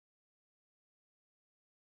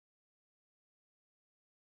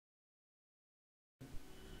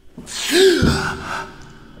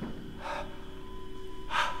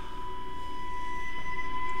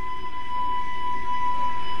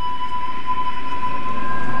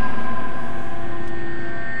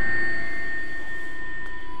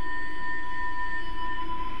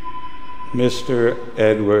Mr.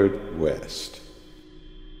 Edward West.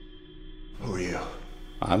 Who are you?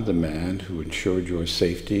 I'm the man who ensured your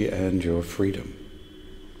safety and your freedom.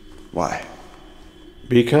 Why?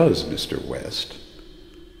 Because, Mr. West,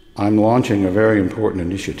 I'm launching a very important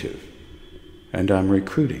initiative, and I'm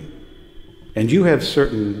recruiting. And you have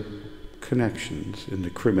certain connections in the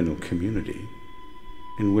criminal community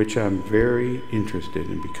in which I'm very interested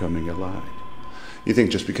in becoming allied. You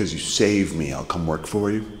think just because you save me, I'll come work for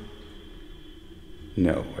you?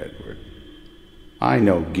 No, Edward. I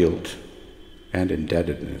know guilt and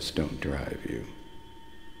indebtedness don't drive you.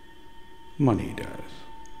 Money does.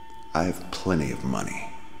 I have plenty of money.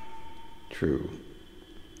 True.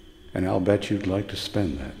 And I'll bet you'd like to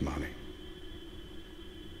spend that money.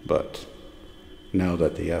 But now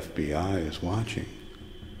that the FBI is watching,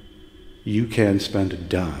 you can't spend a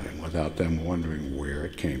dime without them wondering where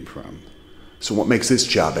it came from. So what makes this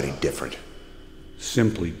job any different?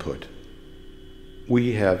 Simply put,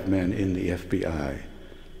 we have men in the FBI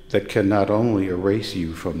that can not only erase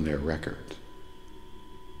you from their records,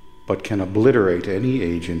 but can obliterate any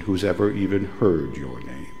agent who's ever even heard your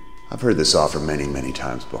name. I've heard this offer many, many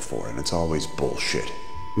times before, and it's always bullshit.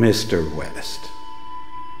 Mr. West,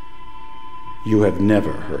 you have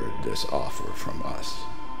never heard this offer from us.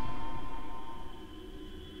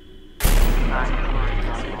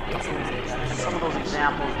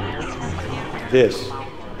 This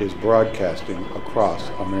is broadcasting across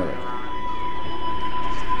America.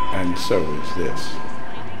 And so is this.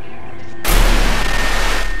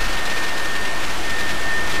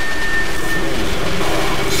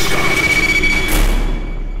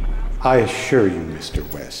 I assure you,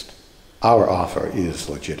 Mr. West, our offer is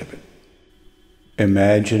legitimate.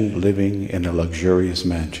 Imagine living in a luxurious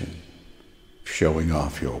mansion, showing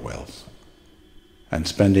off your wealth, and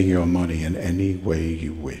spending your money in any way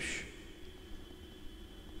you wish.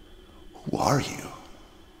 Who are you?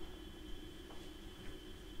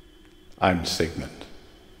 I'm Sigmund,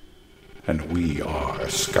 and we are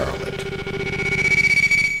Scarlet.